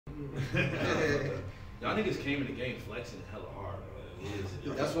Y'all niggas came in the game flexing hella hard.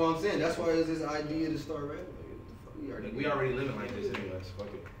 That's what I'm saying. That's why it's this idea to start rapping. We already living like this anyways. Fuck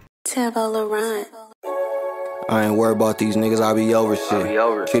it. TevoLaRon. I ain't worried about these niggas, I be over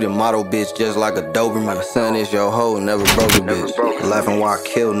shit. Treat a model bitch just like a Doberman. Son is your hoe, never broke a bitch. Laughing while I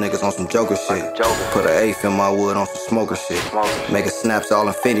kill niggas on some Joker shit. Put an eighth in my wood on some smoker shit. Making snaps all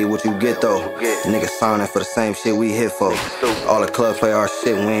infinity, what you get though? Niggas signing for the same shit we hit for. All the clubs play our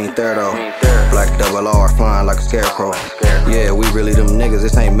shit, we ain't there though. Black double R flying like a scarecrow. Yeah, we really them niggas,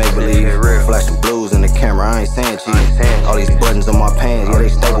 this ain't make believe. Flashing blues in the camera, I ain't saying cheese. All these buttons on my pants, yeah, they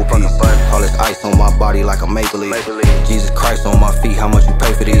staple piece. All this ice on my body like a maple leaf. Jesus Christ on my feet, how much you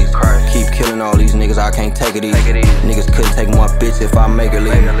pay for these? Keep killing all these niggas, I can't take it easy. Niggas couldn't take my bitch if I make her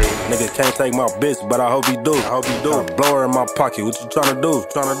leave. Niggas can't take my bitch, but I hope he do. Blow her in my pocket, what you tryna do?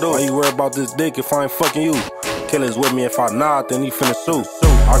 Why you worry about this dick if I ain't fucking you? Killers with me, if I nod, then he finna shoot.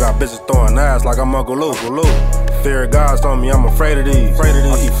 I got bitches throwing ass like I'm Uncle Luke. Fear of God's on me, I'm afraid of these.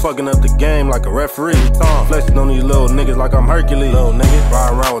 I keep fucking up the game like a referee. Flexing on these little niggas like I'm Hercules.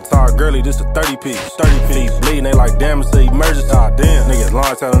 Riding around with Todd Gurley, this a 30 piece. These bleeding, they like damn, it's an emergency. Niggas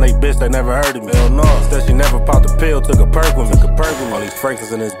lying telling they bitch they never heard of me. Hell no, said she never popped a pill, took a perk with me. All these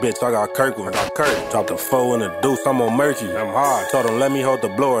Franklins in this bitch, I got Kirk with me. Dropped a 4 and a deuce, I'm on Murky. I'm hard. Told them let me hold the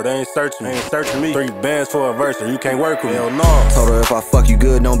blower, they ain't searching me. 3 bands for a verse, you can't work with me. Hell no. Told her if I fuck you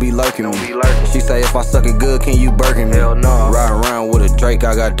good, don't be lurking me. She say if I suck it good, can you Birkin me? Hell no. Riding around with a Drake,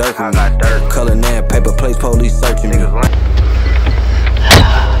 I got dirt in me. Color name, paper plates, police searching me. There's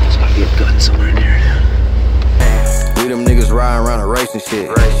gotta be a gun somewhere in here. We them niggas riding around a race and shit.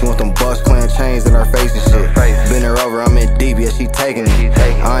 She want them BlueBucksClan chains in her face and shit. Bend her over, I'm in deep, yeah, she taking it.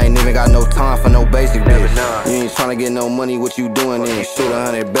 I ain't even got no time for no basic bitch. You ain't tryna get no money, what you doing then? Shoot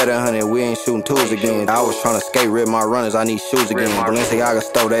 100, bet 100, we ain't shooting twos again. I was tryna skate, rip my runners, I need shoes again. Balenciaga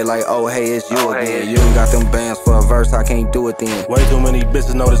stole, they like, oh hey, it's you again. You ain't got them bands for a verse, I can't do it then. Way too many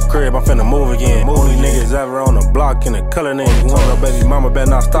bitches know this crib, I'm finna move again. Only niggas ever on the block in the color name. You want no baby mama,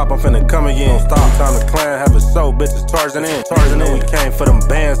 better not stop, I'm finna come again. Time to clan, have a show, bitches charging in. We came for them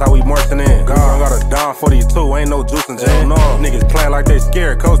bands, how we marching in. God got a Don 42, ain't no juice in jail. No. Niggas playing like they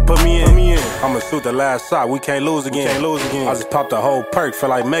scared, coach put me in. I'ma shoot the last shot, we can't lose again. I just popped a whole perk, feel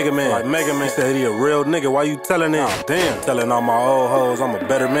like Mega Man. He said he a real nigga, why you telling him? Damn, telling all my old hoes I'm a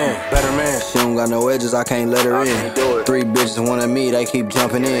better man. She don't got no edges, I can't let her in. 3 bitches wanted me, they keep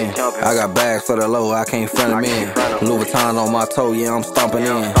jumping in. I got bags for the low, I can't front them in. Louis Vuitton on my toe, yeah, I'm stomping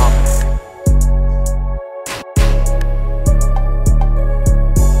in.